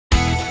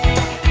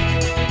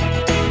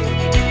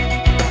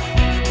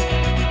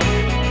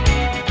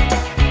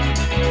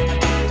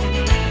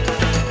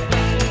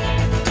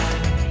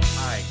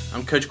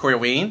Coach Corey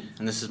Wayne,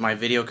 and this is my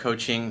video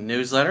coaching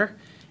newsletter.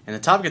 And the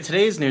topic of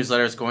today's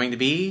newsletter is going to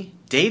be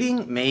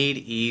Dating Made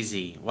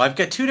Easy. Well, I've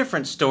got two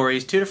different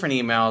stories, two different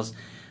emails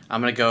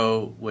I'm going to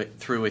go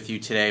through with you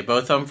today,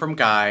 both of them from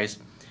guys.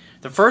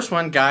 The first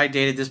one, guy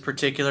dated this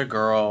particular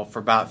girl for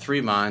about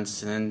 3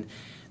 months, and then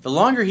the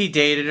longer he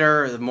dated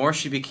her, the more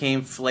she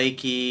became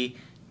flaky,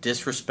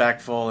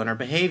 disrespectful, and her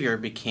behavior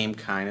became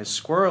kind of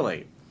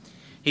squirrely.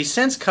 He's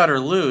since cut her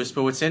loose,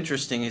 but what's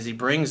interesting is he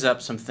brings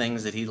up some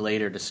things that he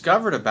later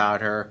discovered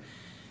about her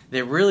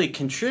that really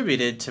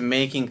contributed to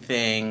making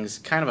things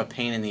kind of a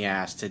pain in the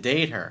ass to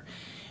date her.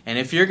 And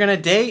if you're going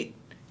to date,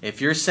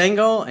 if you're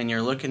single and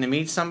you're looking to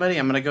meet somebody,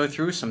 I'm going to go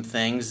through some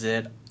things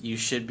that you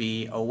should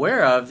be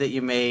aware of that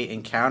you may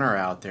encounter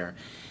out there.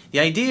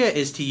 The idea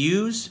is to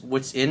use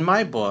what's in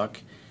my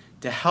book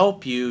to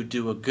help you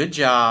do a good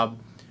job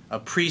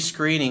of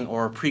pre-screening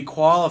or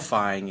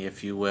pre-qualifying,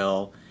 if you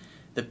will,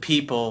 the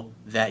people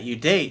that you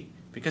date.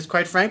 Because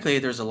quite frankly,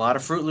 there's a lot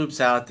of Fruit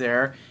Loops out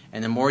there,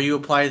 and the more you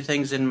apply the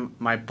things in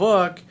my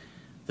book,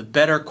 the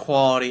better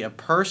quality of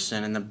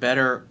person and the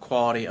better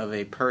quality of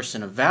a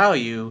person of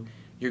value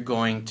you're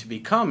going to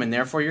become, and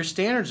therefore your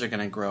standards are going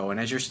to grow. And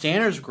as your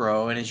standards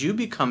grow and as you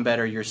become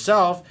better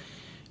yourself,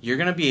 you're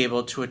going to be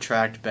able to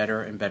attract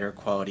better and better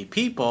quality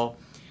people.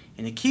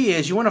 And the key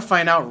is you want to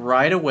find out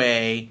right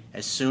away,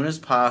 as soon as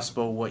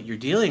possible, what you're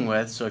dealing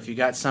with. So if you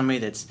got somebody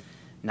that's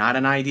not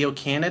an ideal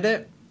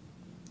candidate,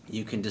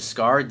 you can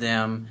discard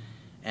them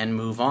and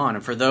move on.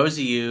 And for those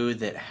of you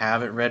that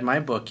haven't read my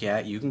book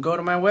yet, you can go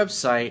to my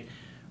website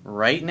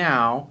right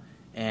now,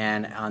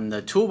 and on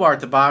the toolbar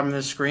at the bottom of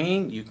the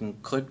screen, you can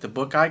click the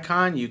book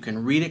icon. You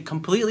can read it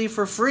completely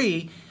for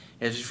free.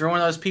 If you're one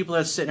of those people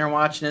that's sitting there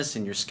watching this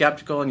and you're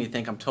skeptical and you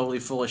think I'm totally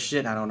full of shit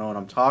and I don't know what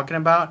I'm talking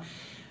about,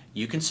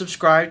 you can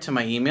subscribe to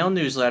my email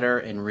newsletter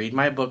and read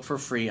my book for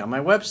free on my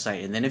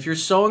website. And then if you're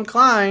so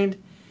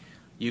inclined,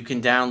 you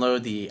can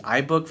download the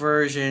iBook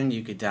version,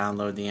 you could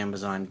download the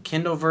Amazon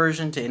Kindle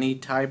version to any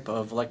type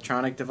of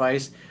electronic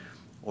device,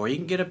 or you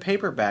can get a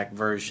paperback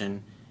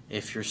version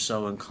if you're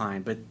so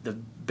inclined. But the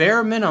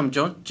bare minimum,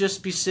 don't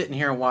just be sitting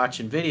here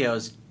watching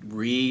videos,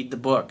 read the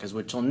book, because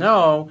what you'll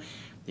know,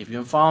 if you've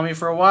been following me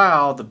for a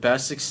while, the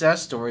best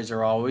success stories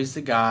are always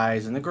the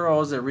guys and the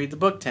girls that read the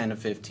book 10 to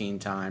 15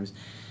 times,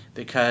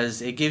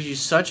 because it gives you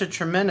such a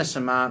tremendous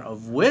amount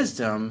of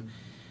wisdom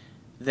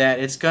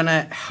that it's going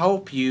to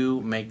help you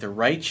make the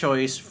right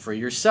choice for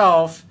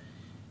yourself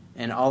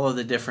in all of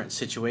the different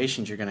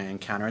situations you're going to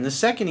encounter. And the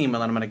second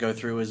email that I'm going to go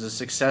through is a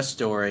success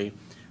story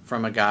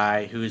from a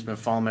guy who's been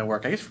following my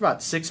work, I guess for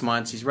about 6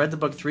 months. He's read the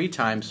book 3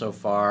 times so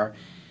far,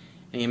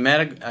 and he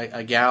met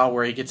a gal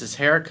where he gets his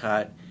hair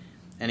cut,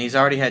 and he's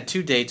already had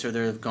 2 dates where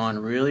they've gone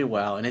really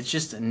well. And it's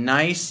just a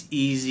nice,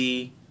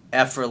 easy,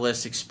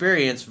 effortless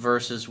experience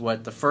versus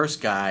what the first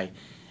guy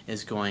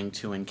is going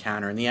to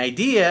encounter. And the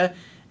idea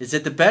is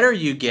that the better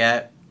you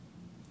get,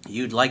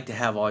 you'd like to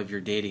have all of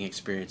your dating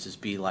experiences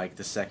be like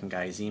the second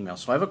guy's email.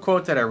 So I have a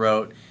quote that I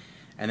wrote,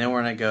 and then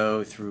we're going to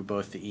go through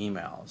both the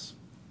emails.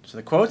 So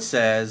the quote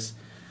says,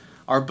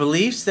 "Our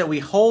beliefs that we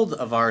hold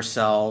of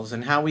ourselves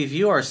and how we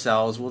view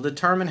ourselves will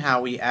determine how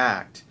we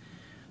act.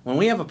 When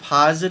we have a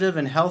positive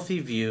and healthy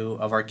view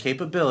of our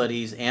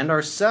capabilities and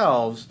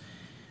ourselves,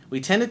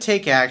 we tend to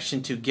take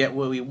action to get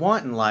what we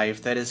want in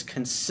life that is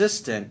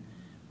consistent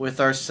with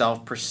our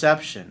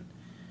self-perception.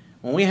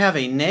 When we have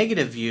a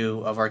negative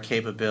view of our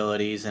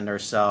capabilities and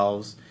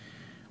ourselves,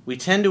 we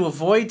tend to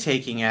avoid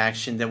taking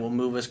action that will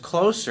move us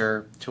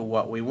closer to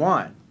what we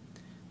want.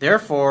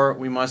 Therefore,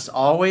 we must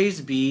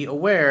always be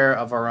aware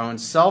of our own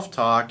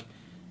self-talk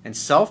and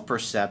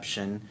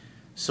self-perception,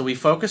 so we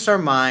focus our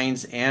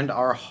minds and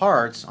our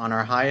hearts on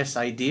our highest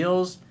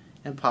ideals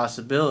and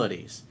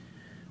possibilities.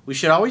 We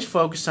should always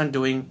focus on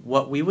doing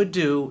what we would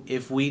do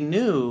if we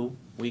knew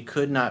we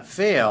could not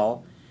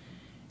fail,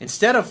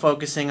 instead of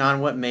focusing on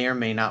what may or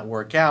may not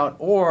work out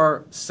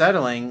or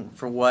settling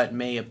for what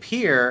may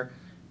appear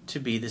to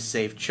be the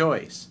safe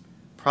choice.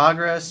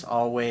 Progress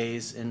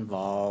always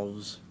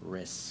involves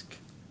risk."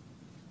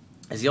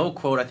 As the old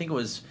quote, I think it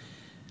was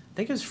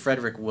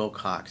Frederick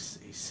Wilcox,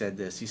 he said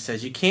this. He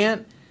says,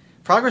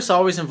 progress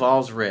always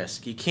involves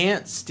risk. You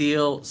can't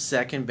steal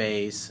second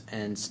base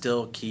and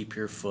still keep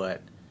your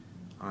foot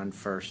on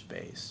first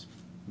base.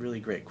 Really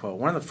great quote.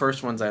 One of the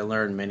first ones I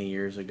learned many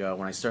years ago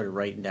when I started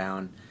writing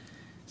down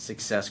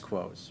success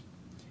quotes.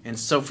 And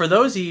so for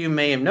those of you who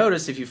may have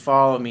noticed, if you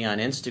follow me on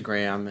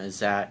Instagram, is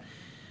that,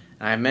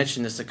 and I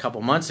mentioned this a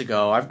couple months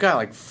ago, I've got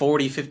like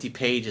 40, 50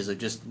 pages of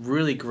just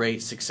really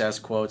great success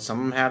quotes. Some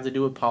of them have to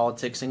do with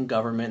politics and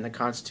government and the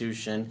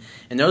Constitution.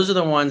 And those are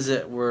the ones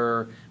that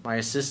my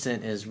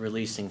assistant is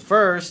releasing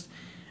first.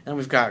 And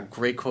we've got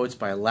great quotes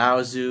by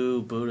Lao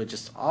Tzu, Buddha,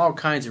 just all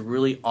kinds of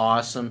really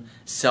awesome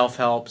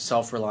self-help,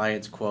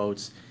 self-reliance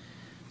quotes.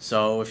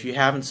 So if you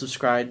haven't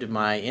subscribed to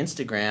my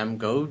Instagram,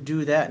 go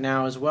do that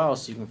now as well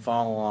so you can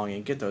follow along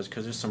and get those,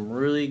 because there's some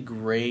really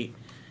great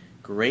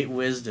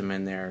wisdom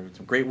in there.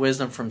 Some great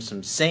wisdom from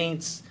some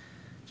saints,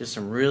 just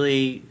some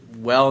really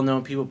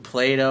well-known people,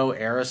 Plato,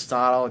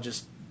 Aristotle,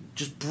 just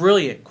just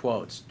brilliant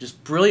quotes,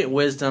 just brilliant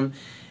wisdom.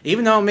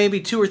 Even though it may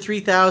be 2,000 or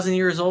 3,000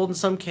 years old in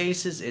some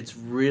cases, it's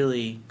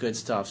really good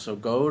stuff. So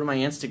go to my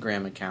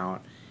Instagram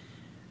account.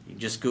 You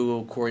just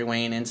Google Corey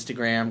Wayne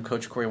Instagram,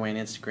 Coach Corey Wayne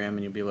Instagram,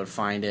 and you'll be able to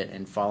find it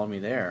and follow me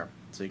there.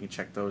 So you can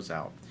check those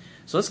out.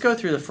 So let's go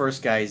through the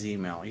first guy's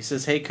email. He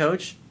says, "Hey,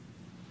 Coach,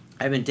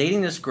 I've been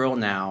dating this girl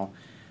now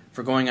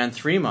for going on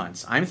 3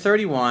 months. I'm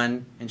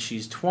 31 and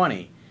she's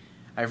 20.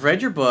 I've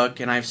read your book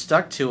and I've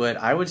stuck to it,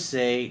 I would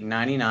say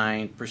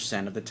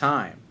 99% of the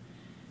time.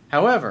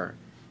 However,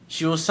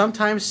 she will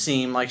sometimes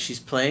seem like she's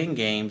playing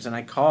games and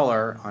I call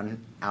her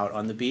out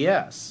on the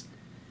BS.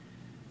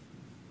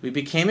 We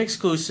became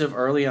exclusive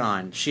early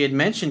on. She had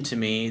mentioned to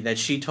me that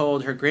she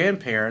told her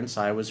grandparents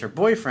I was her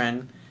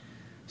boyfriend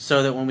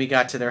so that when we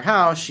got to their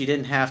house she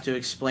didn't have to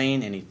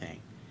explain anything."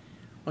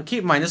 Well,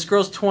 keep in mind, this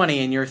girl's 20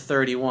 and you're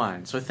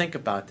 31, so think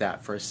about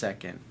that for a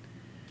second.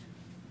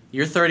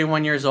 You're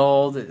 31 years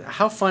old.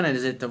 How fun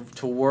is it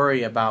to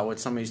worry about what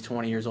somebody's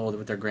 20 years old,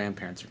 what their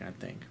grandparents are going to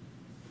think?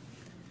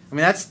 I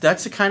mean,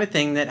 that's the kind of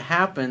thing that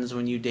happens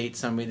when you date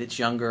somebody that's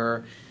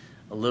younger,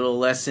 a little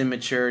less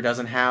immature,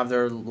 doesn't have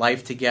their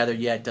life together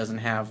yet, doesn't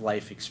have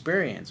life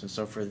experience. And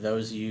so for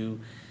those of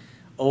you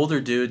older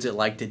dudes that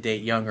like to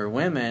date younger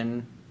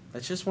women,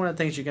 that's just one of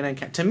the things you're going to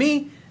encounter. To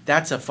me,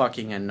 that's a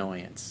fucking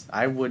annoyance.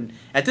 I wouldn't,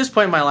 at this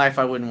point in my life,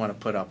 I wouldn't want to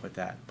put up with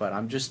that. But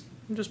I'm just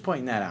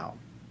pointing that out.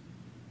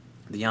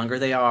 The younger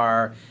they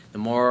are, the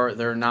more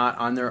they're not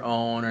on their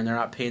own, and they're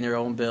not paying their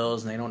own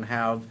bills, and they don't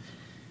have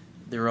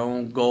their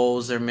own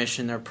goals, their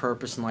mission, their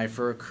purpose in life,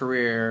 or a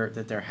career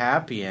that they're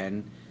happy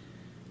in.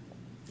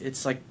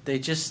 It's like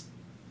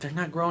they're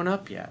not growing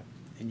up yet.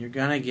 And you're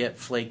going to get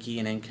flaky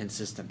and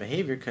inconsistent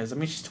behavior because, I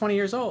mean, she's 20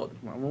 years old.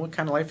 What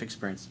kind of life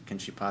experience can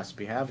she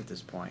possibly have at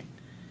this point?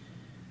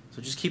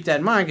 So just keep that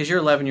in mind because you're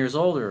 11 years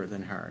older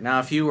than her. Now,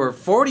 if you were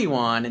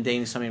 41 and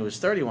dating somebody who was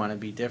 31,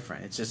 it'd be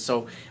different. It's just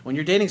so when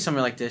you're dating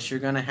somebody like this, you're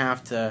going to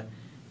have to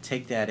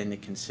take that into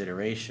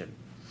consideration.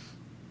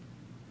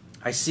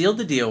 I sealed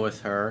the deal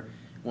with her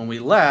when we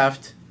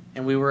left,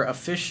 and we were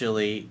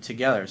officially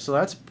together. So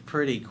that's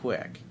pretty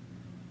quick.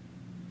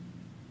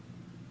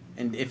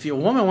 And if a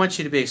woman wants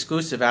you to be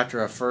exclusive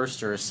after a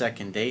first or a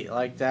second date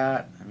like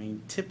that, I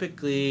mean,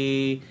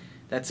 typically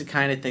that's the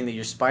kind of thing that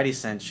your spidey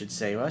sense should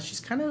say, well, she's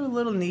kind of a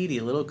little needy,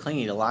 a little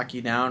clingy to lock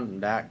you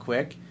down that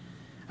quick.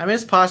 I mean,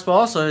 it's possible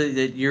also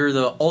that you're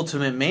the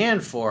ultimate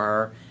man for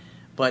her,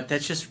 but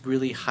that's just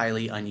really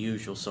highly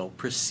unusual. So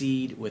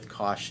proceed with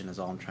caution is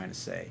all I'm trying to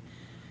say.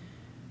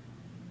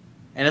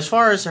 And as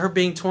far as her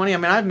being 20, I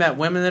mean, I've met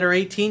women that are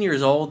 18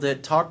 years old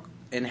that talk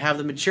and have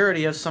the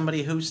maturity of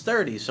somebody who's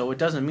 30. So it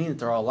doesn't mean that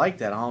they're all like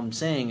that. All I'm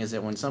saying is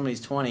that when somebody's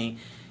 20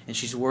 and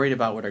she's worried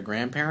about what her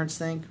grandparents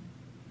think,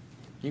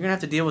 you're going to have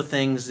to deal with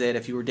things that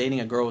if you were dating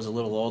a girl who was a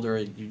little older,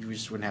 you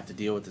just wouldn't have to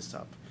deal with this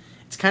stuff.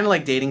 It's kind of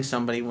like dating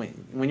somebody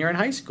when you're in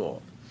high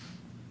school.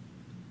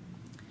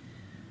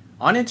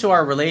 On into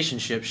our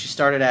relationship, she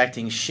started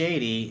acting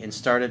shady and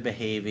started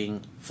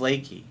behaving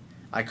flaky.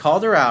 I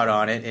called her out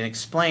on it and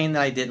explained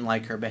that I didn't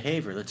like her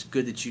behavior. It's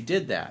good that you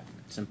did that.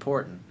 It's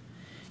important.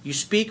 You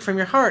speak from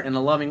your heart in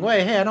a loving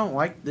way. Hey, I don't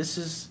like this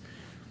is,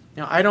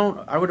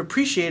 I would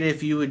appreciate it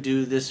if you would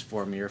do this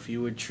for me, or if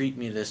you would treat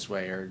me this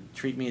way or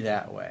treat me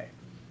that way.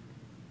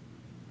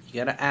 You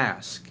got to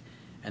ask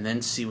and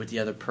then see what the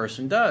other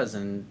person does.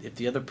 And if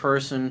the other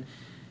person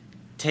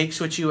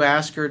takes what you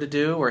ask her to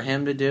do or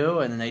him to do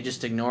and then they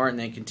just ignore it and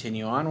they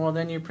continue on, well,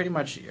 then you pretty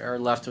much are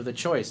left with a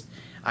choice.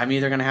 I'm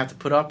either going to have to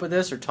put up with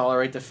this or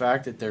tolerate the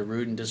fact that they're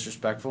rude and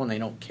disrespectful and they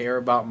don't care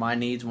about my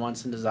needs,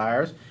 wants, and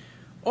desires,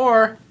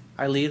 or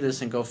I leave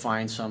this and go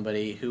find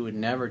somebody who would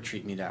never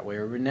treat me that way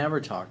or would never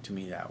talk to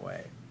me that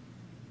way.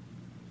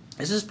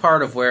 This is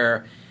part of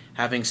where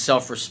having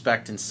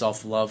self-respect and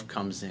self-love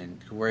comes in,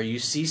 where you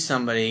see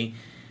somebody,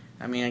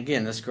 I mean,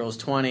 again, this girl's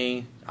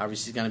 20,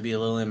 obviously going to be a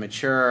little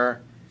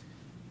immature.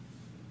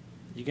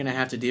 You're going to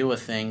have to deal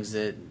with things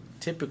that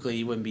typically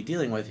you wouldn't be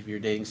dealing with if you're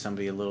dating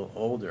somebody a little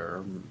older or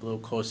a little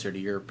closer to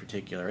your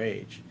particular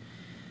age.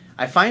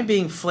 I find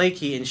being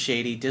flaky and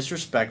shady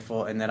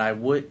disrespectful, and that I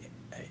would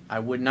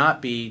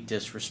not be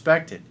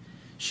disrespected.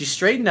 She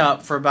straightened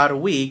up for about a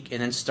week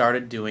and then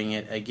started doing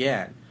it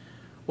again.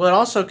 Well, it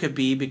also could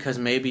be because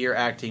maybe you're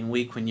acting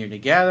weak when you're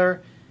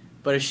together,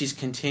 but if she's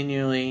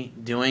continually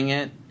doing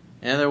it,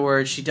 in other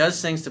words, she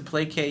does things to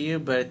placate you,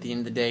 but at the end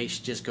of the day,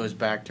 she just goes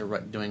back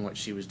to doing what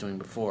she was doing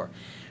before.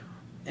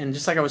 And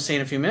just like I was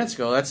saying a few minutes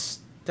ago, that's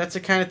the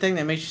kind of thing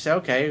that makes you say,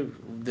 okay,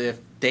 if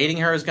dating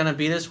her is going to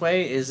be this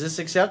way, is this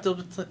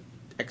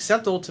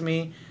acceptable to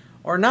me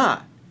or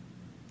not?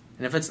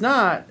 And if it's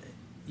not,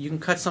 you can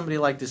cut somebody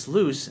like this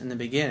loose in the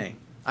beginning.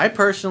 I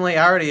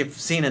already have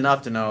seen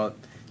enough to know,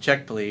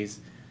 check please,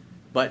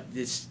 but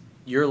it's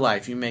your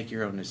life. You make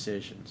your own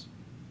decisions.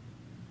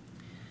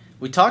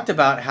 We talked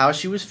about how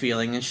she was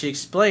feeling, and she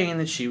explained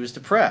that she was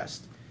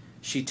depressed.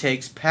 She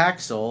takes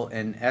Paxil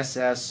and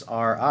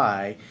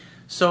SSRI.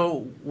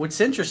 So what's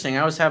interesting,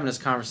 I was having this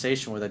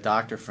conversation with a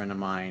doctor friend of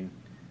mine,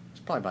 it was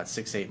probably about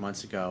 6-8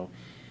 months ago.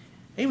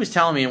 He was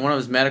telling me in one of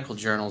his medical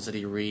journals that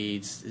he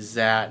reads is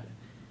that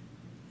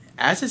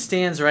as it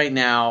stands right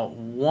now,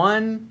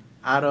 1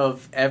 out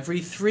of every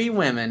 3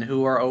 women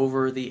who are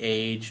over the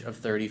age of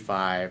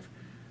 35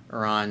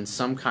 are on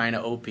some kind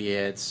of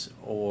opiates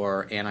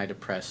or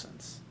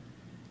antidepressants.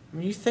 I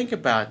mean, you think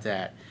about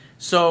that.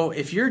 So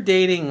if you're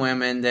dating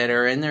women that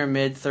are in their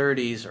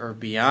mid-30s or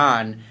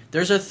beyond,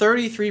 there's a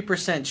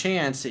 33%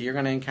 chance that you're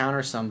going to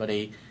encounter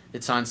somebody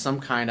that's on some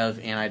kind of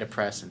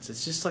antidepressants.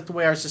 It's just like the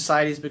way our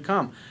society's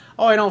become.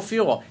 Oh, I don't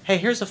feel well. Hey,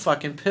 here's a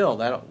fucking pill.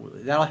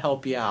 That'll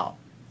help you out.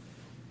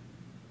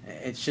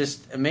 It's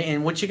just amazing.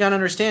 And what you got to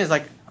understand is,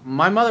 like,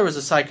 my mother was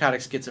a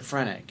psychotic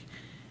schizophrenic.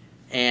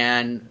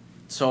 And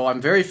so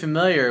I'm very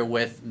familiar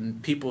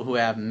with people who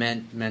have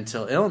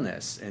mental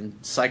illness. And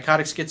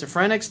psychotic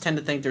schizophrenics tend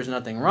to think there's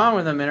nothing wrong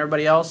with them and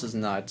everybody else is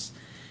nuts.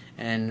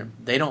 And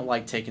they don't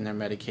like taking their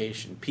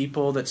medication.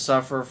 People that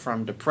suffer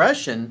from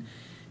depression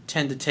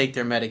tend to take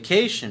their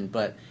medication.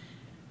 But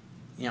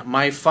you know,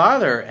 my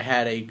father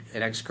had an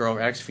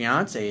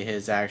ex-fiancée of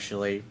his,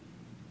 actually,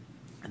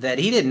 that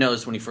he didn't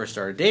notice when he first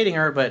started dating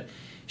her, but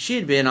she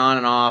had been on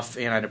and off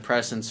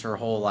antidepressants her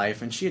whole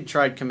life, and she had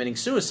tried committing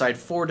suicide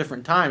 4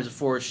 different times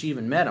before she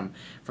even met him.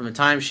 From the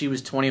time she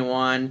was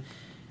 21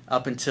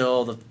 up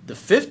until the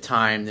 5th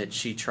time that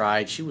she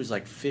tried, she was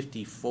like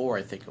 54,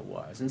 I think it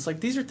was. And it's like,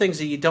 these are things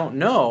that you don't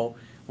know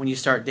when you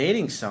start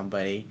dating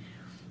somebody.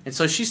 And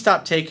so she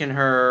stopped taking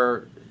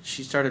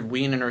she started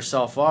weaning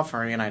herself off her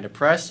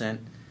antidepressant,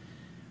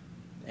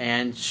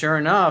 and sure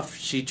enough,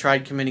 she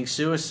tried committing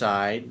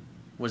suicide,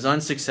 was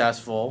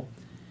unsuccessful.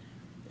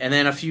 And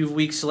then a few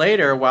weeks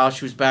later, while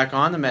she was back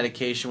on the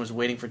medication, was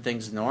waiting for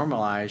things to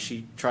normalize,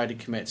 she tried to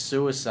commit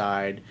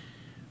suicide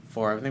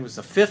for, I think it was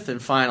the 5th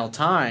and final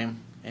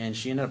time, and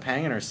she ended up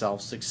hanging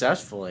herself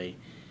successfully.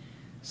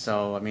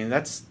 So, I mean,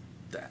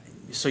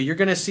 so you're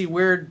going to see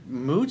weird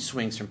mood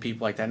swings from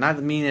people like that. Not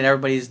to mean that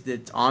everybody's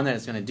that's on that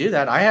is going to do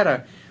that. I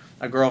had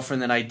a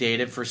girlfriend that I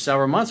dated for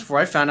several months before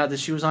I found out that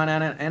she was on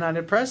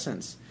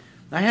antidepressants.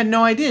 I had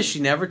no idea. She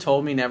never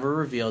told me, never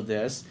revealed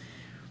this.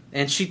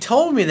 And she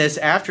told me this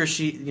after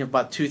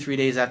about 2-3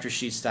 days after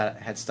she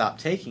had stopped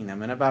taking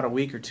them. And about a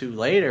week or 2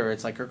 later,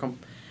 it's like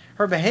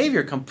her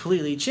behavior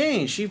completely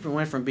changed. She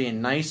went from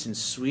being nice and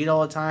sweet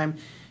all the time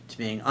to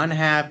being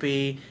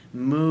unhappy,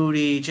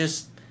 moody,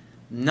 just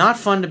not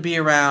fun to be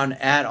around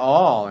at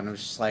all. And it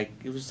was like,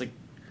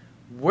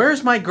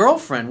 where's my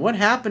girlfriend? What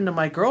happened to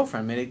my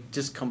girlfriend? I mean, it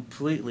just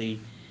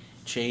completely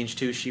changed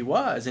who she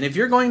was. And if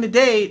you're going to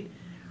date,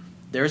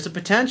 there's a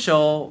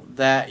potential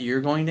that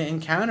you're going to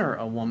encounter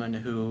a woman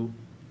who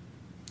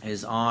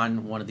is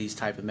on one of these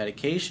type of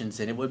medications,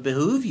 and it would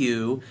behoove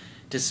you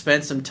to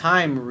spend some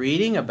time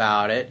reading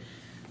about it.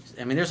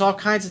 I mean, there's all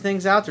kinds of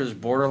things out there. There's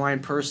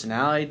borderline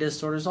personality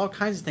disorders, all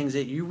kinds of things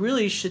that you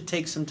really should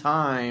take some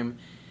time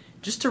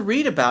just to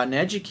read about and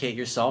educate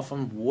yourself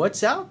on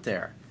what's out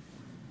there.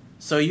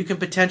 So you can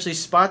potentially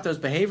spot those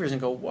behaviors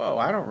and go, whoa,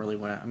 I don't really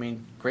want to, I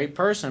mean, great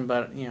person,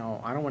 but, I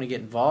don't want to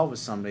get involved with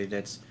somebody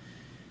that's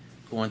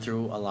going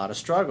through a lot of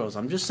struggles.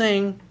 I'm just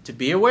saying to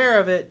be aware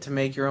of it, to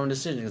make your own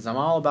decisions, because I'm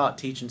all about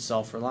teaching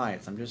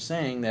self-reliance. I'm just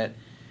saying that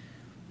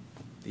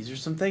these are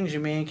some things you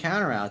may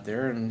encounter out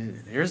there,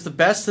 and here's the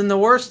best and the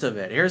worst of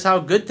it. Here's how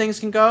good things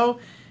can go,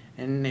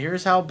 and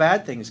here's how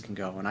bad things can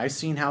go. And I've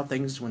seen how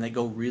things, when they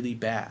go really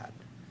bad.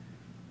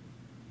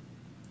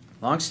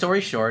 Long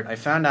story short, I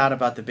found out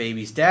about the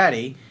baby's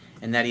daddy,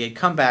 and that he had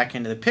come back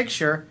into the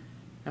picture,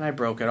 and I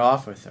broke it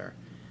off with her.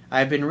 I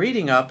have been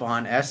reading up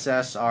on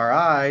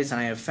SSRIs, and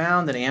I have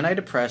found that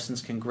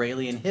antidepressants can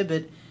greatly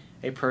inhibit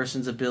a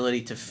person's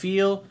ability to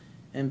feel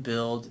and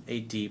build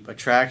a deep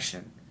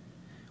attraction.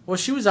 Well,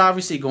 she was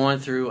obviously going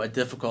through a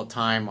difficult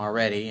time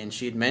already, and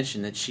she had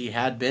mentioned that she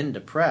had been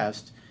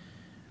depressed.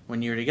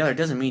 When you're together, it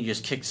doesn't mean you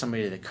just kick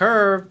somebody to the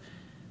curb,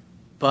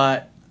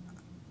 but,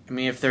 I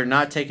mean, if they're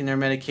not taking their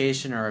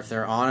medication or if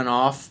they're on and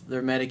off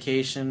their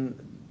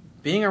medication,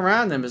 being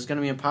around them is going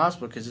to be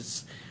impossible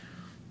because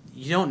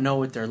you don't know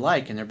what they're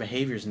like, and their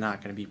behavior is not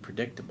going to be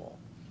predictable.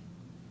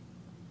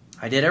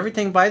 I did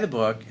everything by the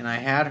book, and I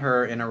had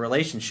her in a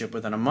relationship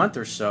within a month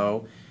or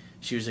so.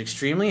 She was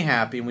extremely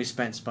happy, and we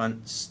spent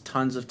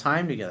tons of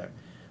time together.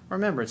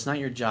 Remember, it's not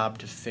your job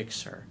to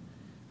fix her.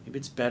 Maybe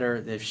it's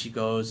better if she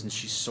goes and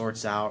she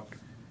sorts out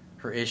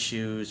her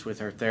issues with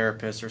her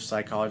therapist or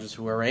psychologist,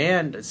 whoever,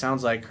 and it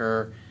sounds like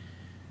her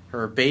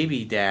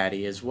baby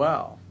daddy as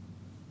well.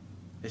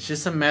 It's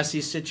just a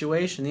messy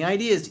situation. The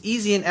idea is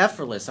easy and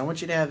effortless. I want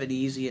you to have an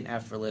easy and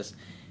effortless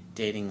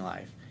dating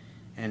life.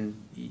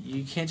 And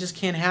you can't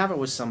have it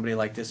with somebody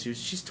like this.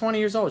 She's 20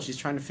 years old. She's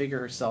trying to figure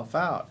herself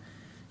out.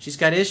 She's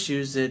got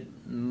issues that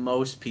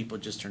most people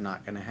just are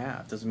not going to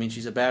have. Doesn't mean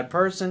she's a bad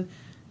person.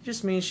 It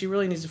just means she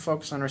really needs to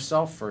focus on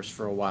herself first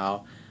for a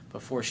while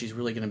before she's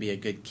really going to be a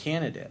good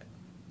candidate.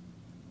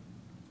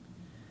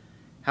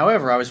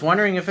 However, I was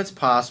wondering if it's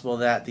possible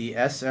that the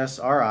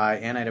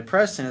SSRI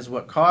antidepressant is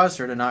what caused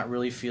her to not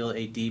really feel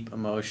a deep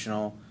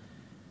emotional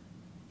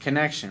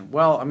connection.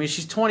 Well, I mean,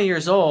 she's 20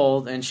 years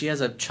old and she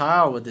has a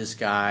child with this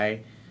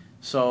guy,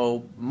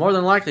 so more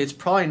than likely it's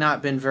probably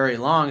not been very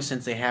long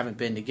since they haven't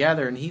been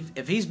together. And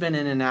if he's been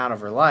in and out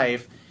of her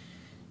life,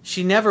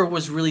 she never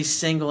was really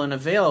single and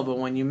available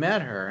when you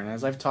met her. And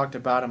as I've talked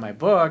about in my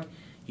book,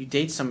 you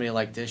date somebody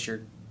like this,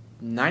 you're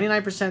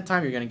 99% of the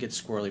time you're going to get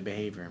squirrely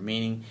behavior,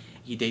 meaning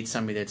you date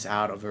somebody that's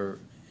out of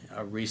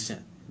a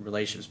recent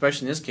relationship.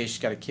 Especially in this case, she's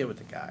got a kid with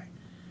the guy.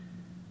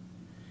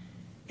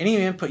 Any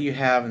input you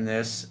have in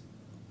this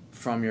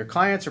from your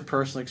clients or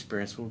personal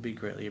experience will be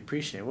greatly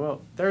appreciated.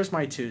 Well, there's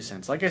my 2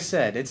 cents. Like I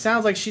said, it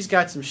sounds like she's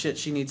got some shit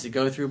she needs to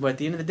go through, but at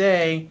the end of the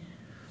day,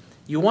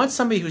 you want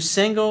somebody who's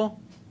single,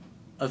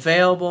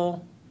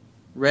 available,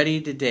 ready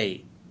to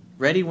date.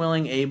 Ready,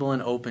 willing, able,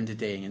 and open to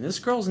dating. And this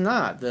girl's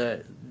not.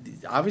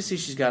 Obviously,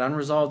 she's got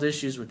unresolved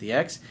issues with the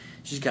ex.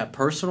 She's got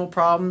personal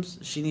problems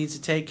she needs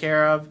to take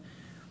care of.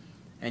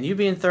 And you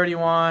being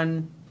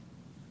 31,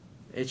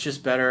 it's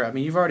just better. I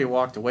mean, you've already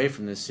walked away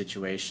from this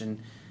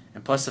situation.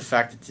 And plus the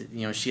fact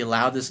that, she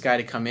allowed this guy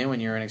to come in when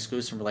you're in an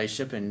exclusive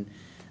relationship and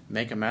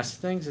make a mess of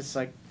things. It's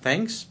like,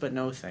 thanks, but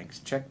no thanks.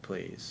 Check,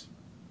 please.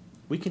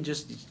 We can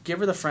just give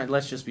her the friend,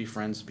 let's just be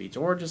friends speech.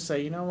 Or just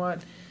say, you know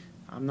what?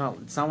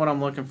 It's not what I'm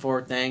looking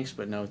for. Thanks,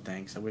 but no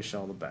thanks. I wish you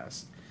all the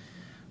best.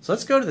 So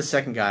let's go to the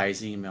second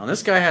guy's email. And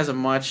this guy has a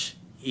much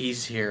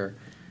easier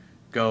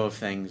go of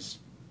things.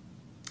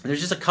 And there's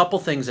just a couple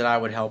things that I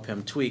would help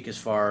him tweak as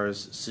far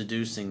as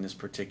seducing this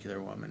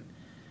particular woman.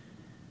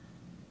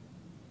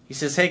 He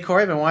says, "Hey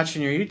Corey, I've been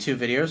watching your YouTube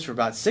videos for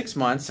about 6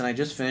 months and I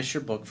just finished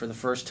your book for the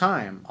first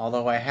time.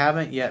 Although I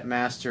haven't yet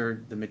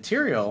mastered the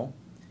material,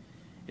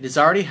 it has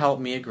already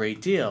helped me a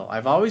great deal.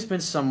 I've always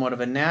been somewhat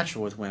of a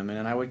natural with women,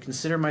 and I would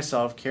consider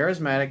myself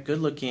charismatic,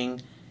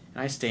 good-looking,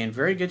 and I stay in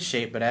very good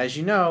shape. But as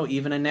you know,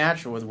 even a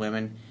natural with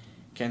women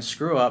can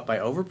screw up by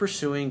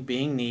over-pursuing,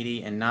 being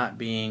needy, and not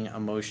being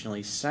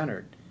emotionally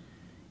centered."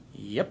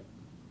 Yep.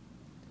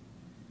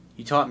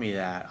 You taught me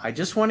that. I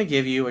just want to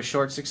give you a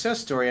short success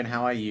story on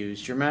how I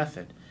used your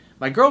method.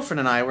 My girlfriend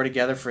and I were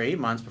together for 8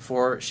 months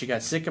before she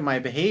got sick of my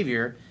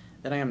behavior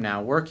that I am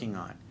now working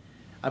on.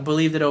 I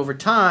believe that over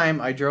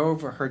time, I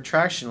drove her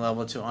attraction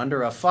level to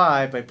under a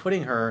 5 by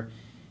putting her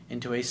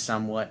into a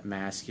somewhat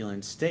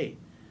masculine state.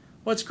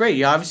 Well, it's great.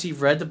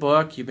 You've read the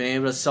book. You've been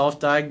able to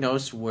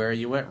self-diagnose where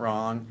you went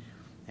wrong.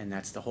 And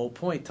that's the whole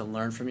point, to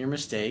learn from your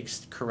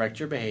mistakes, correct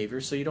your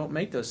behavior so you don't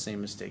make those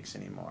same mistakes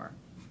anymore.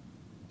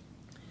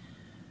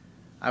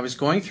 I was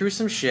going through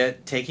some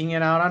shit, taking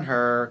it out on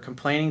her,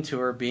 complaining to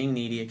her, being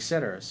needy,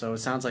 etc. So it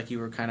sounds like you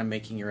were kind of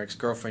making your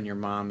ex-girlfriend your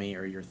mommy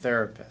or your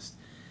therapist.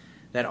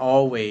 That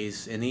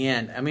always, in the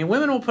end, I mean,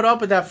 women will put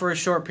up with that for a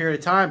short period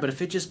of time, but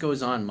if it just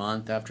goes on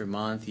month after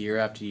month, year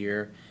after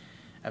year,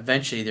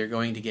 eventually they're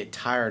going to get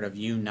tired of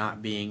you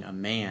not being a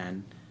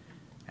man,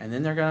 and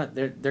then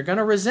they're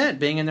gonna resent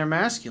being in their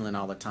masculine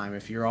all the time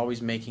if you're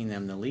always making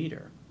them the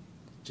leader.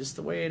 Just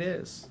the way it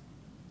is.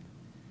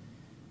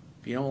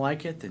 If you don't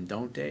like it, then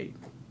don't date.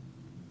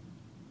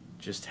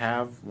 Just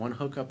have one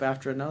hookup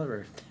after another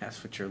if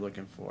that's what you're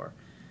looking for.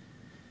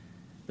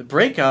 The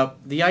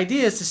breakup, the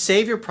idea is to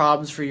save your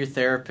problems for your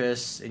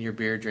therapists and your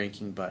beer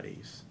drinking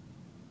buddies.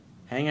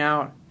 Hang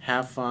out,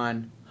 have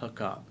fun, hook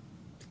up.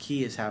 The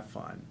key is have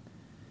fun.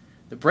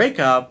 The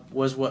breakup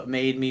was what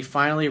made me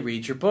finally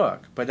read your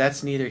book, but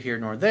that's neither here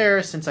nor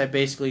there since I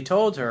basically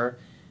told her,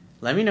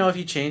 let me know if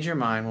you change your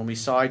mind when we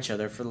saw each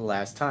other for the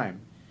last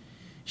time.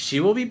 She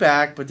will be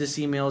back, but this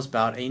email is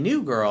about a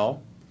new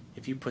girl.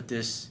 If you put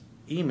this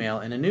email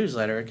in a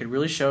newsletter, it could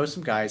really show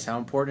some guys how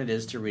important it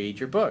is to read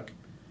your book.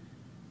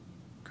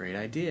 Great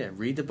idea.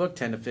 Read the book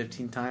 10 to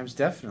 15 times,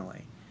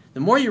 definitely. The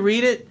more you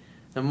read it,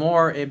 the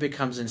more it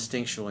becomes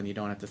instinctual and you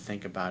don't have to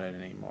think about it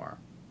anymore.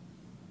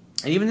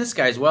 And even this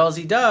guy, as well as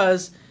he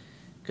does,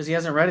 because he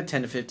hasn't read it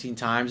 10 to 15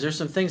 times, there's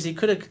some things he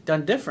could have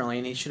done differently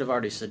and he should have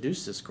already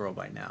seduced this girl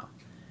by now.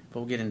 But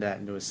we'll get into that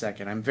in a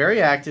second. I'm a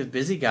very active,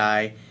 busy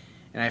guy,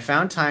 and I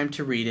found time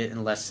to read it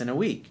in less than a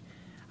week.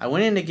 I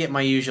went in to get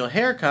my usual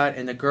haircut,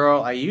 and the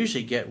girl I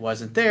usually get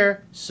wasn't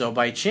there, so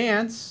by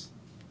chance,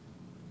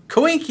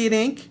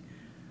 coinky-dink,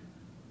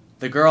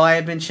 the girl I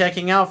had been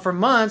checking out for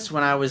months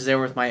when I was there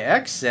with my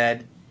ex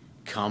said,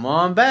 "Come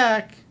on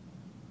back."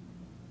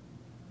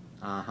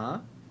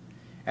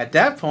 At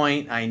that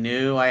point, I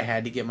knew I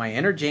had to get my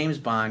inner James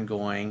Bond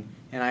going,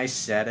 and I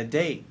set a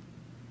date.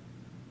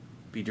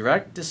 Be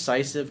direct,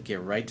 decisive,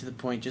 get right to the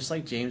point, just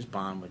like James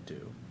Bond would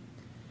do.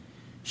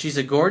 She's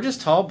a gorgeous,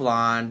 tall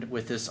blonde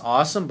with this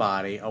awesome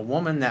body, a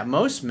woman that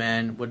most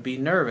men would be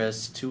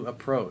nervous to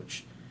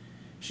approach.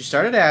 She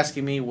started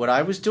asking me what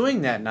I was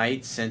doing that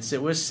night since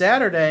it was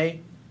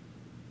Saturday.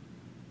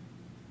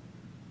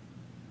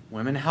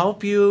 Women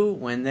help you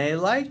when they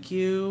like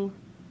you.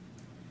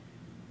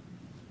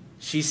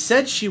 She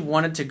said she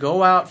wanted to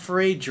go out for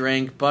a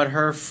drink, but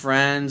her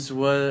friends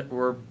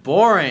were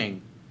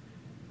boring.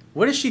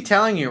 What is she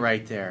telling you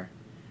right there?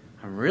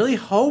 I'm really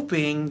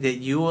hoping that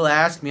you will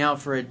ask me out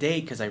for a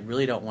date because I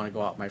really don't want to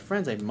go out with my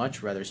friends. I'd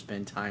much rather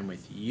spend time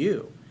with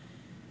you.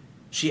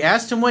 She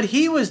asked him what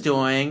he was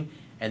doing,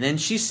 and then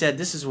she said,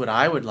 this is what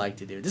I would like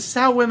to do. This is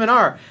how women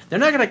are. They're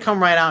not going to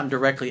come right out and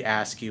directly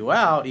ask you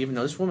out, even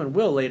though this woman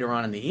will later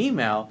on in the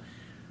email.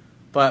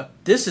 But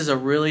this is a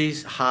really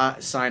high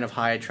sign of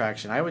high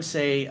attraction. I would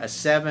say a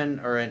 7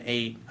 or an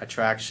 8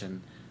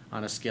 attraction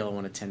on a scale of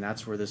 1 to 10.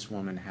 That's where this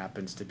woman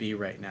happens to be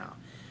right now.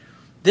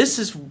 This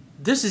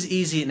is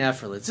easy and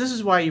effortless. This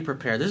is why you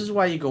prepare. This is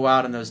why you go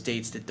out on those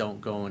dates that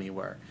don't go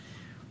anywhere.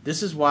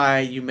 This is why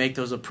you make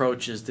those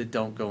approaches that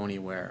don't go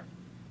anywhere.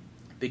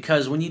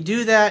 Because when you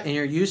do that and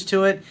you're used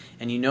to it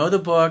and you know the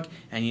book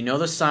and you know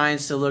the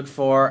signs to look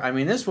for, I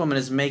mean, this woman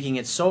is making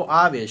it so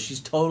obvious. She's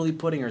totally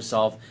putting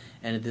herself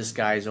into this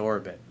guy's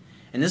orbit.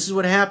 And this is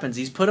what happens.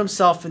 He's put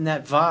himself in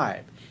that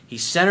vibe. He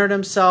centered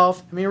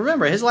himself. I mean,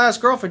 remember, his last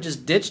girlfriend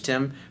just ditched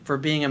him for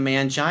being a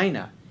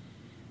mangina.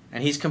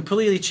 And he's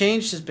completely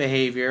changed his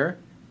behavior.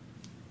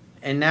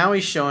 And now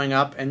he's showing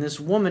up, and this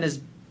woman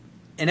is,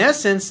 in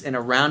essence, in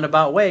a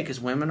roundabout way,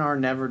 because women are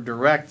never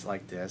direct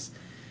like this.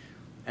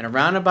 In a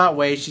roundabout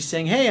way, she's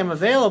saying, hey, I'm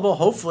available.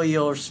 Hopefully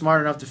you're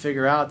smart enough to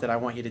figure out that I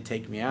want you to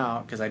take me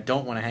out because I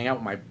don't want to hang out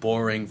with my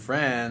boring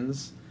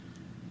friends.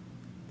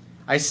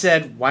 I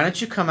said, why don't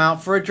you come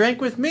out for a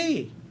drink with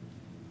me?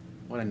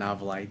 What a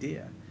novel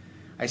idea.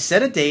 I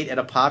set a date at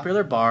a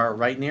popular bar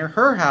right near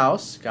her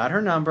house, got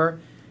her number,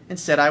 and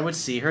said I would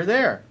see her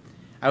there.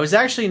 I was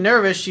actually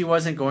nervous she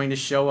wasn't going to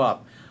show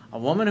up. A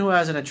woman who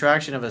has an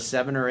attraction of a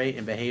 7 or 8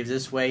 and behaves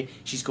this way,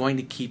 she's going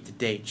to keep the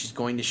date. She's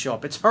going to show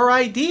up. It's her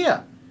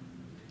idea.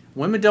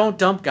 Women don't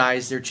dump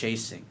guys they're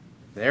chasing.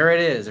 There it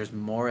is. There's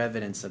more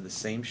evidence of the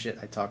same shit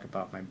I talk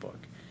about in my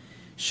book.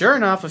 Sure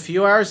enough, a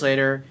few hours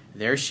later,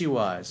 there she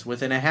was,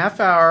 within a half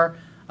hour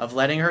of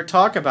letting her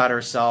talk about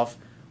herself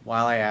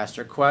while I asked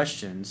her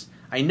questions.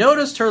 I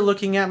noticed her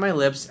looking at my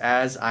lips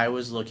as I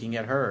was looking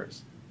at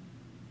hers.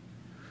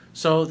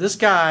 So this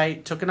guy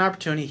took an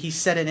opportunity. He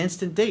set an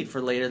instant date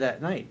for later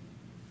that night.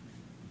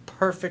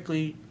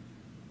 Perfectly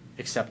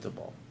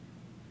acceptable.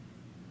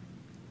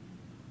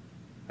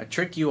 A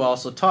trick you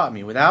also taught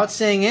me. Without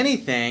saying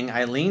anything,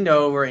 I leaned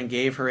over and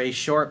gave her a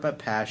short but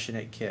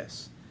passionate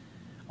kiss.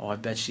 Oh, I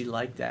bet she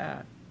liked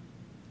that.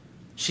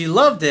 She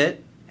loved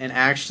it and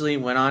actually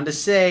went on to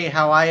say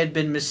how I had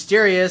been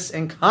mysterious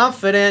and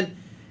confident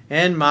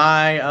in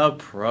my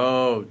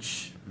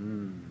approach.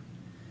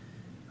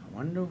 I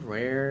wonder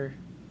where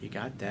you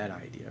got that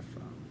idea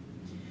from.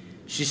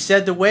 She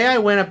said the way I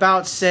went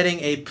about setting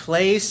a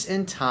place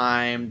and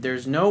time,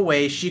 there's no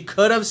way she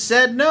could have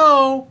said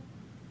no.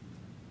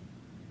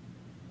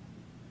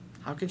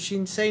 How can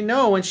she say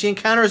no when she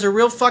encounters a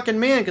real fucking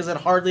man? Because it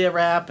hardly ever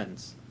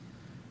happens.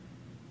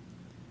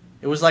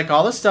 It was like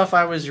all the stuff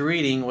I was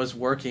reading was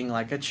working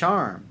like a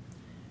charm.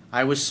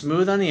 I was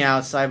smooth on the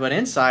outside, but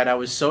inside I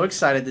was so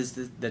excited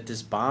that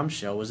this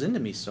bombshell was into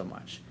me so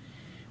much.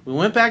 We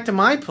went back to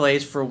my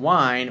place for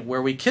wine,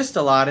 where we kissed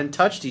a lot and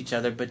touched each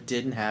other, but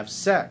didn't have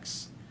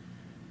sex.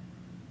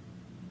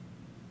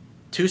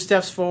 2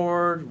 steps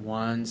forward,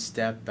 1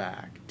 step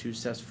back. 2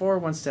 steps forward,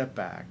 1 step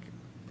back.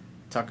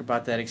 Talk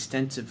about that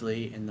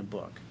extensively in the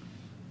book.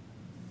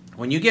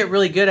 When you get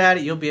really good at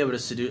it, you'll be able to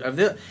seduce.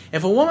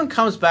 If a woman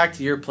comes back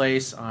to your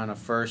place on a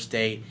first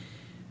date,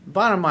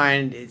 bottom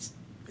line, it's,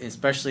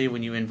 especially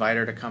when you invite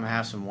her to come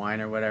have some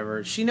wine or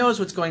whatever, she knows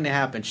what's going to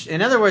happen.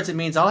 In other words, it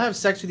means I'll have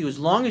sex with you as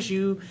long as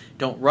you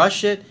don't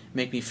rush it,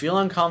 make me feel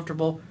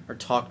uncomfortable, or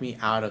talk me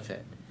out of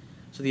it.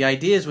 So the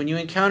idea is when you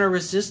encounter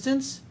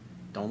resistance,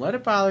 don't let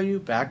it bother you.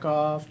 Back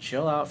off,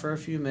 chill out for a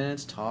few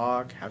minutes,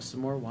 talk, have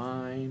some more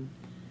wine.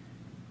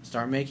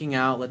 Start making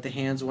out, let the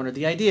hands wander.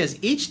 The idea is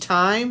each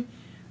time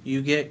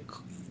you get,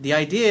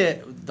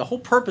 the whole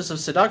purpose of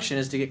seduction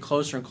is to get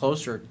closer and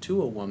closer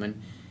to a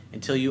woman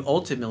until you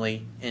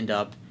ultimately end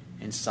up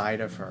inside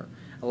of her.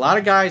 A lot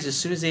of guys, as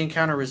soon as they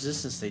encounter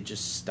resistance, they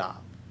just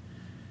stop.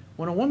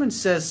 When a woman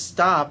says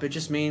stop, it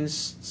just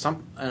means,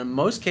 in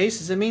most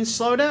cases, it means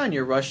slow down.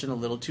 You're rushing a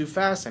little too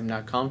fast. I'm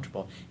not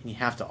comfortable. And you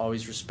have to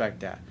always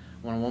respect that.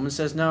 When a woman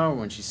says no,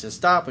 when she says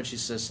stop, when she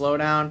says slow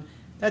down,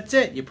 that's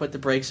it. You put the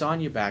brakes on,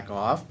 you back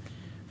off.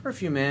 For a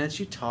few minutes,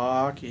 you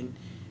talk, and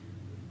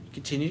you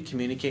continue to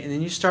communicate, and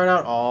then you start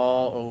out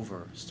all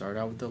over. Start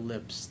out with the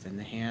lips, then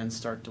the hands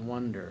start to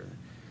wander,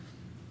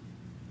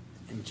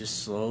 and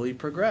just slowly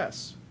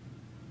progress.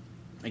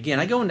 Again,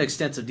 I go into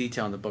extensive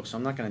detail in the book, so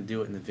I'm not going to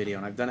do it in the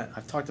video, and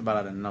I've talked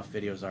about it in enough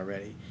videos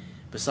already.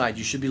 Besides,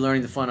 you should be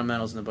learning the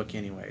fundamentals in the book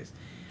anyways.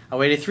 I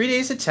waited 3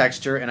 days to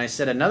text her, and I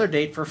set another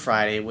date for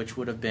Friday, which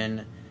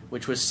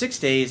was 6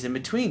 days in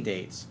between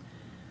dates.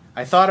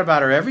 I thought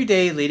about her every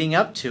day leading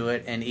up to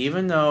it, and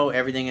even though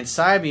everything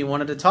inside me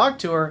wanted to talk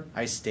to her,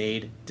 I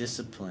stayed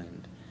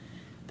disciplined.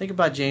 Think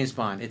about James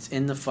Bond. It's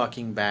in the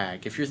fucking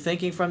bag. If you're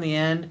thinking from the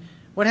end,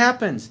 what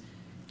happens?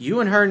 You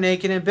and her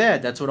naked in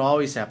bed. That's what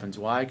always happens.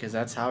 Why? Because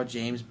that's how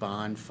James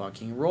Bond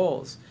fucking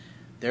rolls.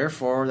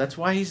 Therefore, that's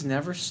why he's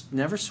never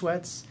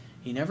sweats.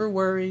 He never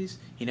worries.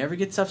 He never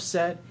gets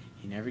upset.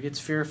 He never gets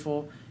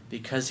fearful.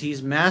 Because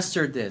he's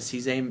mastered this.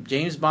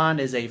 James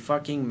Bond is a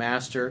fucking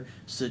master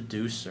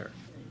seducer.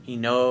 He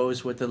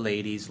knows what the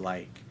ladies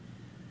like.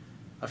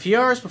 A few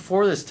hours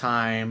before the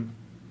time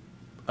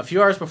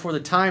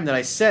that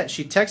I set,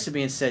 she texted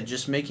me and said,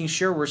 just making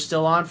sure we're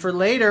still on for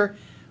later.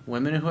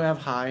 Women who have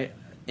high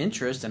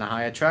interest and a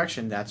high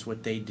attraction, that's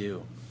what they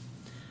do.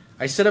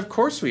 I said, of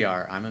course we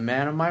are. I'm a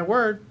man of my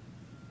word.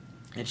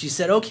 And she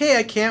said, okay,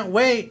 I can't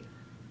wait.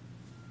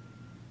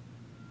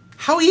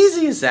 How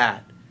easy is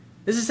that?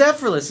 This is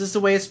effortless. This is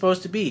the way it's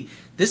supposed to be.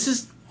 This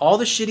is all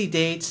the shitty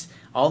dates,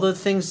 all the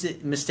things,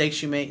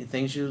 mistakes you make and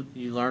things you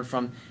learn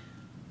from.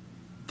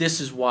 This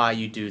is why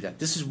you do that.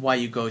 This is why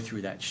you go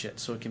through that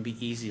shit, so it can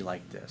be easy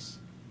like this.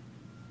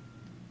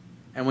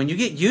 And when you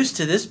get used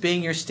to this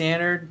being your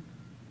standard,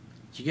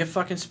 you get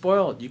fucking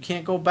spoiled. You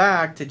can't go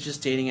back to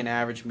just dating an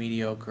average,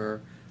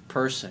 mediocre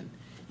person.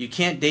 You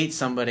can't date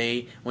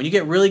somebody. When you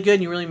get really good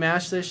and you really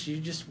master this, you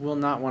just will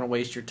not want to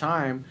waste your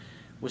time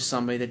with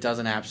somebody that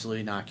doesn't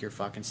absolutely knock your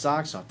fucking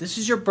socks off. This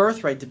is your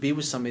birthright, to be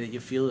with somebody that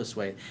you feel this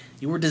way.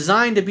 You were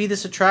designed to be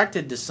this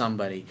attracted to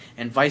somebody,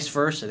 and vice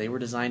versa. They were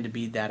designed to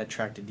be that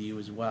attracted to you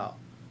as well.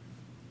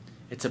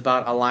 It's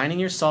about aligning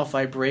yourself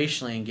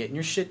vibrationally and getting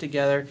your shit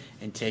together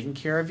and taking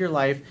care of your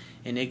life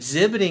and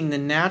exhibiting the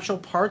natural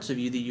parts of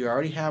you that you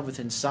already have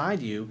within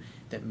inside you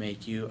that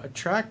make you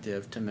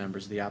attractive to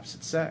members of the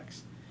opposite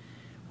sex.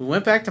 We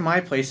went back to my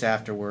place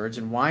afterwards,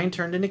 and wine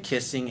turned into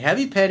kissing,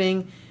 heavy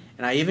petting,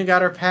 and I even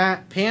got her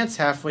pants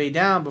halfway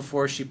down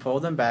before she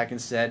pulled them back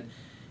and said,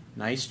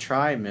 "Nice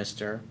try,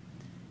 mister.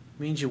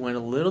 It means you went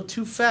a little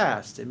too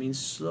fast. It means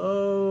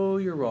slow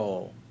your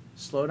roll.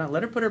 Slow down.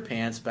 Let her put her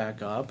pants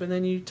back up, and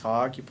then you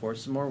talk, you pour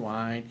some more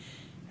wine,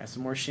 have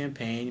some more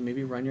champagne, you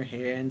maybe run your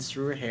hands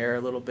through her hair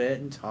a little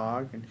bit and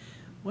talk. And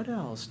what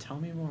else? Tell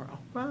me more. Oh,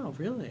 wow,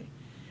 really?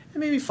 And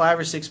maybe 5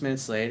 or 6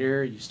 minutes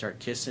later, you start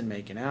kissing,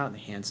 making out, and the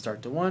hands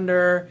start to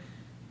wander.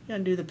 You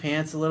undo the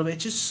pants a little bit,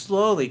 just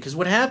slowly, because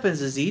what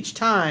happens is each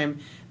time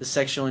the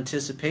sexual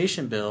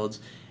anticipation builds,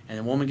 and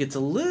the woman gets a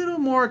little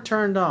more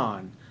turned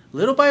on,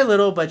 little by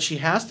little, but she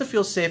has to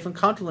feel safe and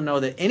comfortable to know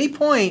that at any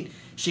point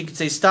she can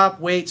say, stop,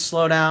 wait,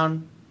 slow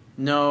down,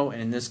 no,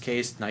 and in this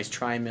case, nice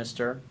try,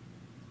 mister.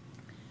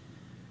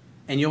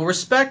 And you'll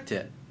respect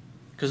it.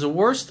 Because the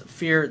worst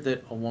fear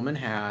that a woman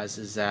has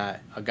is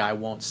that a guy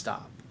won't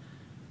stop.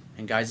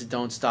 And guys that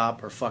don't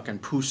stop are fucking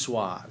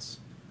poussoirs.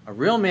 A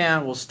real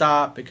man will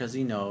stop because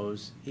he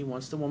knows he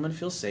wants the woman to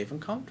feel safe and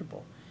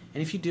comfortable.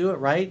 And if you do it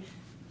right,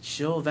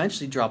 she'll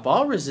eventually drop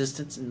all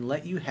resistance and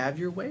let you have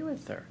your way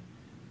with her.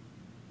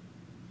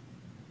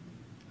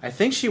 I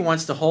think she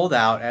wants to hold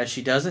out, as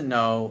she doesn't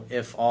know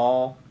if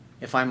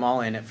I'm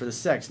all in it for the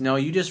sex. No,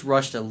 you just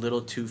rushed a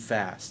little too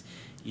fast.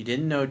 You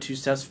didn't know 2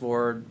 steps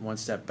forward, 1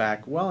 step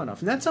back well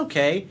enough. And that's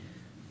okay.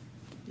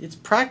 It's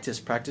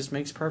practice. Practice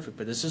makes perfect.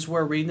 But this is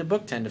where reading the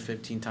book 10 to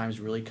 15 times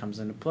really comes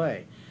into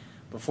play.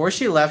 Before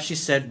she left, she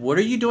said, "What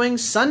are you doing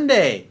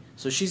Sunday?"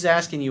 So she's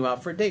asking you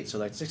out for a date, so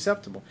that's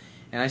acceptable.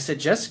 And I said,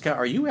 "Jessica,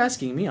 are you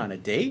asking me on a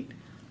date?"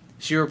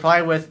 She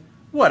replied with,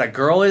 "What, a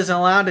girl isn't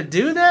allowed to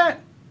do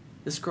that?"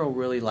 This girl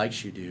really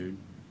likes you, dude.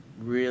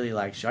 Really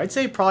likes you. I'd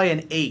say probably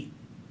an 8.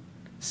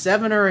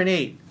 7 or an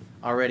 8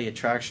 already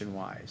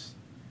attraction-wise.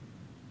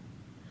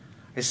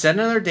 I set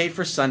another date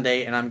for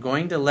Sunday, and I'm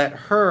going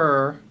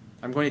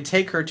to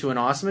take her to an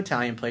awesome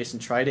Italian place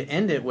and try to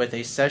end it with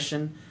a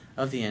session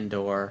of the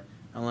indoor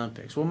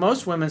Olympics. Well,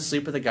 most women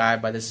sleep with a guy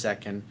by the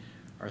 2nd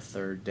or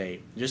 3rd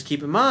date. Just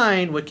keep in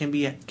mind what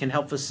can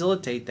help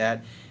facilitate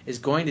that is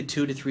going to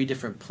 2 to 3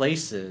 different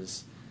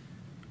places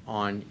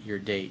on your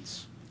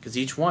dates.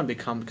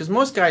 Because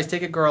most guys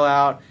take a girl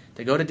out,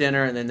 they go to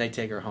dinner, and then they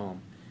take her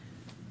home.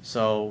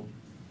 So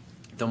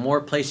the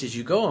more places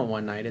you go on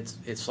one night,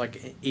 it's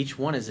like each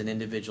one is an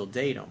individual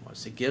date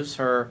almost. It gives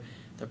her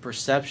the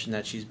perception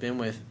that she's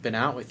been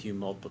out with you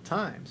multiple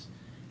times.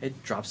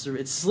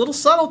 It's little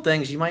subtle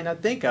things you might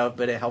not think of,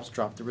 but it helps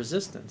drop the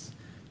resistance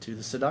to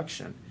the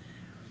seduction.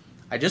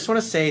 I just want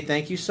to say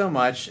thank you so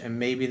much, and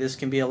maybe this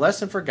can be a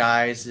lesson for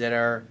guys that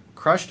are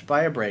crushed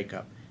by a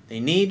breakup. They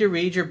need to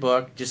read your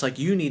book, just like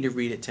you need to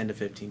read it 10 to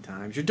 15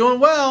 times. You're doing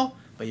well,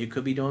 but you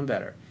could be doing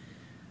better.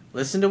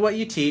 Listen to what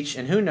you teach,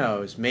 and who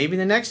knows, maybe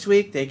the next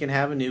week they can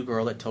have a new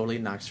girl that totally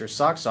knocks her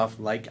socks off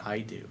like I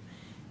do.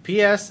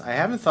 P.S. I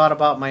haven't thought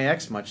about my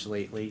ex much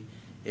lately,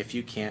 if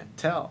you can't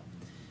tell.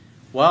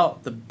 Well,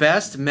 the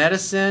best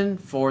medicine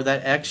for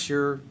that ex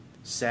you're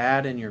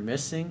sad and you're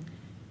missing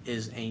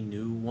is a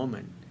new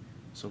woman.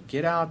 So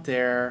get out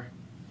there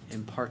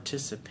and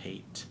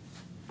participate.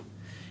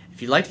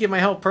 If you'd like to get my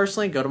help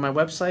personally, go to my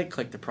website,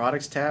 click the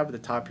products tab at the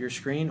top of your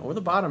screen or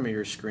the bottom of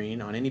your screen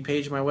on any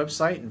page of my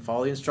website and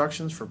follow the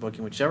instructions for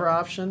booking whichever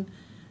option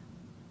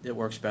that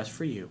works best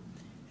for you.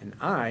 And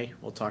I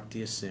will talk to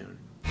you soon.